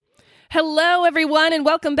Hello, everyone, and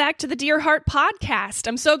welcome back to the Dear Heart Podcast.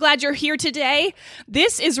 I'm so glad you're here today.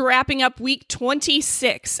 This is wrapping up week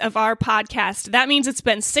 26 of our podcast. That means it's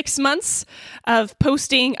been 6 months of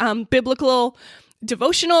posting biblical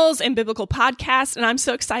devotionals and biblical podcasts, and I'm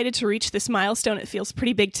so excited to reach this milestone. It feels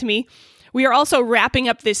pretty big to me. We are also wrapping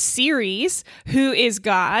up this series, Who is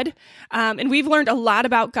God? And we've learned a lot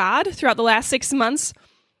about God throughout the last 6 months.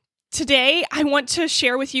 Today, I want to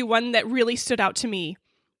share with you one that really stood out to me.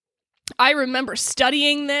 I remember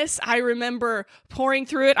studying this. I remember pouring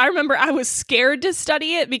through it. I remember I was scared to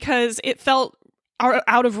study it because it felt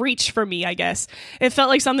out of reach for me, I guess. It felt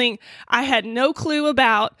like something I had no clue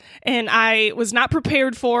about and I was not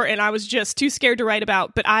prepared for, and I was just too scared to write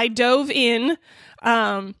about. But I dove in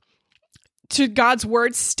to God's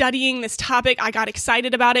Word, studying this topic. I got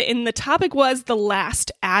excited about it, and the topic was the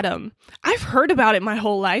last Adam. I've heard about it my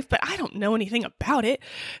whole life, but I don't know anything about it.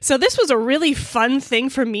 So this was a really fun thing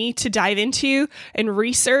for me to dive into and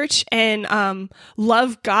research and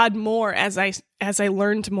love God more as I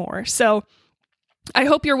learned more. So I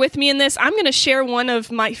hope you're with me in this. I'm going to share one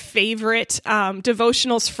of my favorite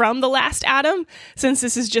devotionals from The Last Adam, since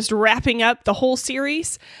this is just wrapping up the whole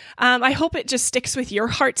series. I hope it just sticks with your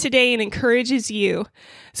heart today and encourages you.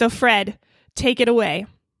 So Fred, take it away.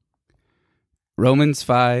 Romans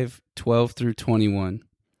 5:12 through 21.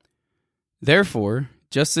 Therefore,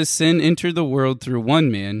 just as sin entered the world through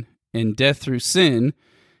one man, and death through sin,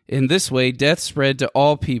 in this way death spread to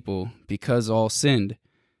all people, because all sinned.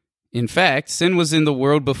 In fact, sin was in the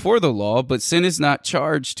world before the law, but sin is not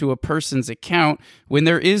charged to a person's account when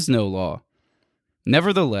there is no law.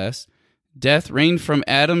 Nevertheless, death reigned from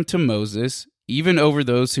Adam to Moses, even over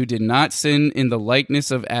those who did not sin in the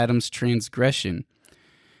likeness of Adam's transgression.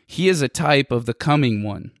 He is a type of the coming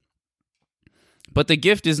one. But the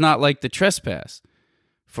gift is not like the trespass.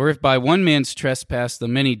 For if by one man's trespass the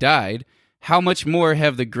many died, how much more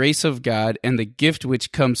have the grace of God and the gift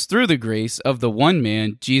which comes through the grace of the one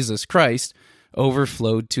man, Jesus Christ,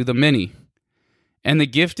 overflowed to the many? And the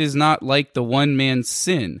gift is not like the one man's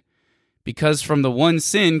sin, because from the one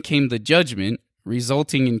sin came the judgment,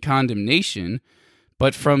 resulting in condemnation,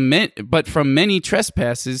 but from many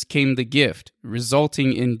trespasses came the gift,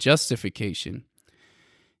 resulting in justification.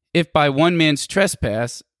 If by one man's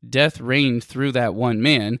trespass death reigned through that one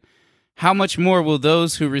man, how much more will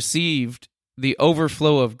those who received the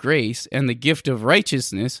overflow of grace and the gift of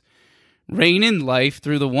righteousness reign in life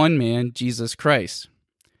through the one man, Jesus Christ?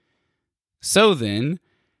 So then,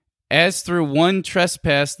 as through one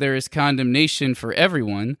trespass there is condemnation for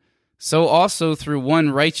everyone, so also through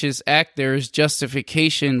one righteous act there is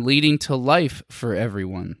justification leading to life for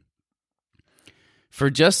everyone.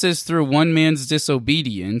 For just as through one man's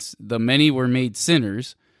disobedience the many were made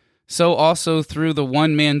sinners, so also through the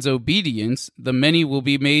one man's obedience the many will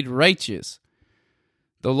be made righteous.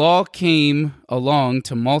 The law came along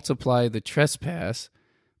to multiply the trespass,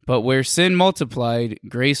 but where sin multiplied,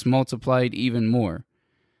 grace multiplied even more.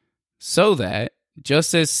 So that,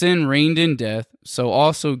 just as sin reigned in death, so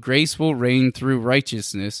also grace will reign through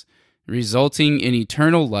righteousness, resulting in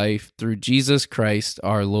eternal life through Jesus Christ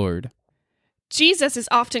our Lord. Jesus is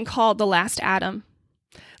often called the last Adam.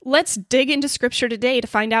 Let's dig into Scripture today to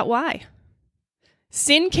find out why.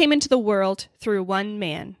 Sin came into the world through one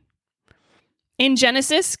man. In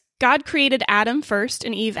Genesis, God created Adam first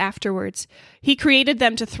and Eve afterwards. He created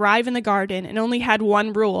them to thrive in the garden and only had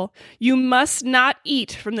one rule: you must not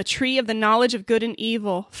eat from the tree of the knowledge of good and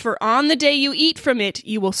evil, for on the day you eat from it,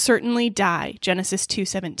 you will certainly die. Genesis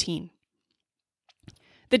 2:17.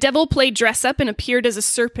 The devil played dress up and appeared as a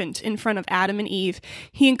serpent in front of Adam and Eve.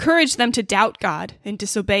 He encouraged them to doubt God and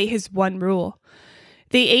disobey his one rule.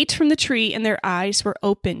 They ate from the tree and their eyes were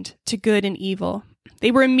opened to good and evil. They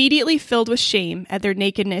were immediately filled with shame at their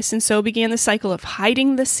nakedness, and so began the cycle of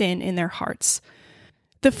hiding the sin in their hearts.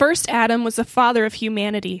 The first Adam was the father of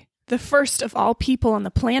humanity, the first of all people on the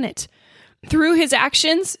planet. Through his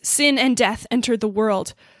actions, sin and death entered the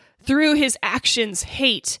world. Through his actions,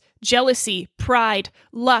 hate, jealousy, pride,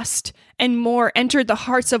 lust, and more entered the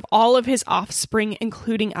hearts of all of his offspring,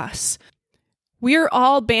 including us. We are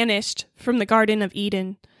all banished from the Garden of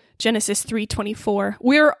Eden. Genesis 3:24.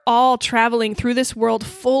 We're all traveling through this world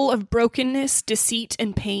full of brokenness, deceit,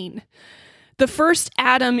 and pain. The first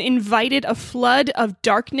Adam invited a flood of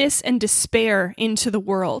darkness and despair into the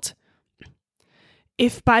world.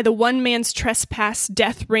 If by the one man's trespass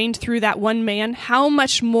death reigned through that one man, how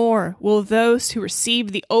much more will those who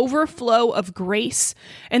receive the overflow of grace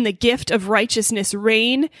and the gift of righteousness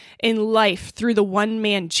reign in life through the one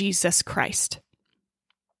man, Jesus Christ?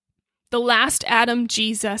 The last Adam,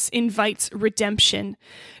 Jesus, invites redemption.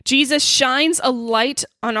 Jesus shines a light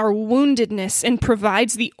on our woundedness and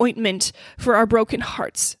provides the ointment for our broken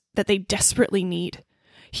hearts that they desperately need.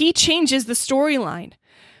 He changes the storyline.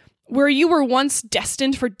 Where you were once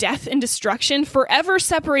destined for death and destruction, forever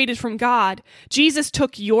separated from God, Jesus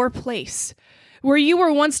took your place. Where you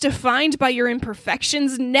were once defined by your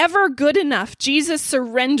imperfections, never good enough, Jesus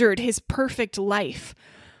surrendered his perfect life.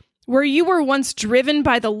 Where you were once driven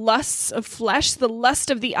by the lusts of flesh, the lust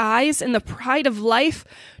of the eyes, and the pride of life,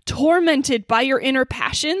 tormented by your inner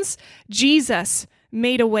passions, Jesus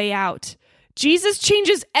made a way out. Jesus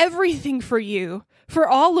changes everything for you, for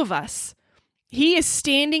all of us. He is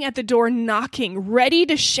standing at the door knocking, ready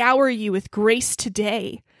to shower you with grace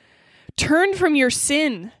today. Turn from your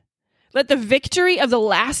sin. Let the victory of the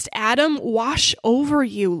last Adam wash over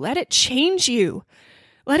you. Let it change you.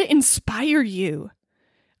 Let it inspire you.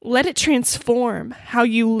 Let it transform how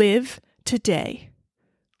you live today.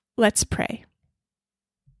 Let's pray.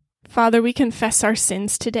 Father, we confess our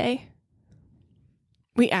sins today.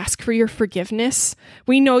 We ask for your forgiveness.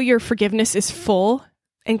 We know your forgiveness is full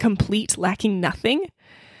and complete, lacking nothing.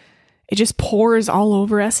 It just pours all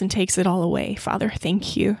over us and takes it all away. Father,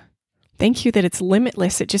 thank you. Thank you that it's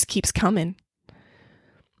limitless. It just keeps coming.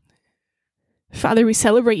 Father, we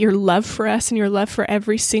celebrate your love for us and your love for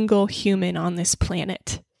every single human on this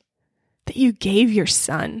planet. That you gave your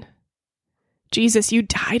son. Jesus, you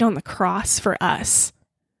died on the cross for us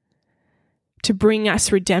to bring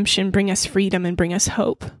us redemption, bring us freedom, and bring us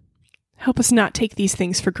hope. Help us not take these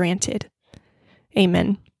things for granted.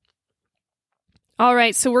 Amen. All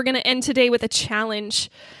right, so we're going to end today with a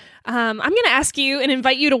challenge. I'm going to ask you and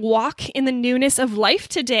invite you to walk in the newness of life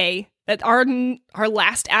today that our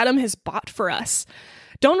last Adam has bought for us.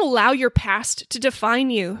 Don't allow your past to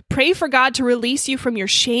define you. Pray for God to release you from your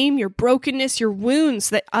shame, your brokenness, your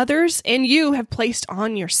wounds that others and you have placed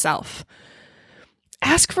on yourself.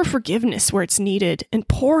 Ask for forgiveness where it's needed and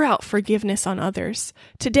pour out forgiveness on others.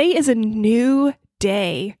 Today is a new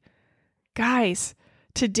day. Guys,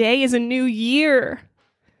 today is a new year,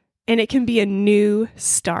 and it can be a new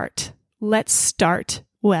start. Let's start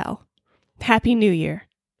well. Happy New Year.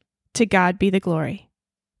 To God be the glory.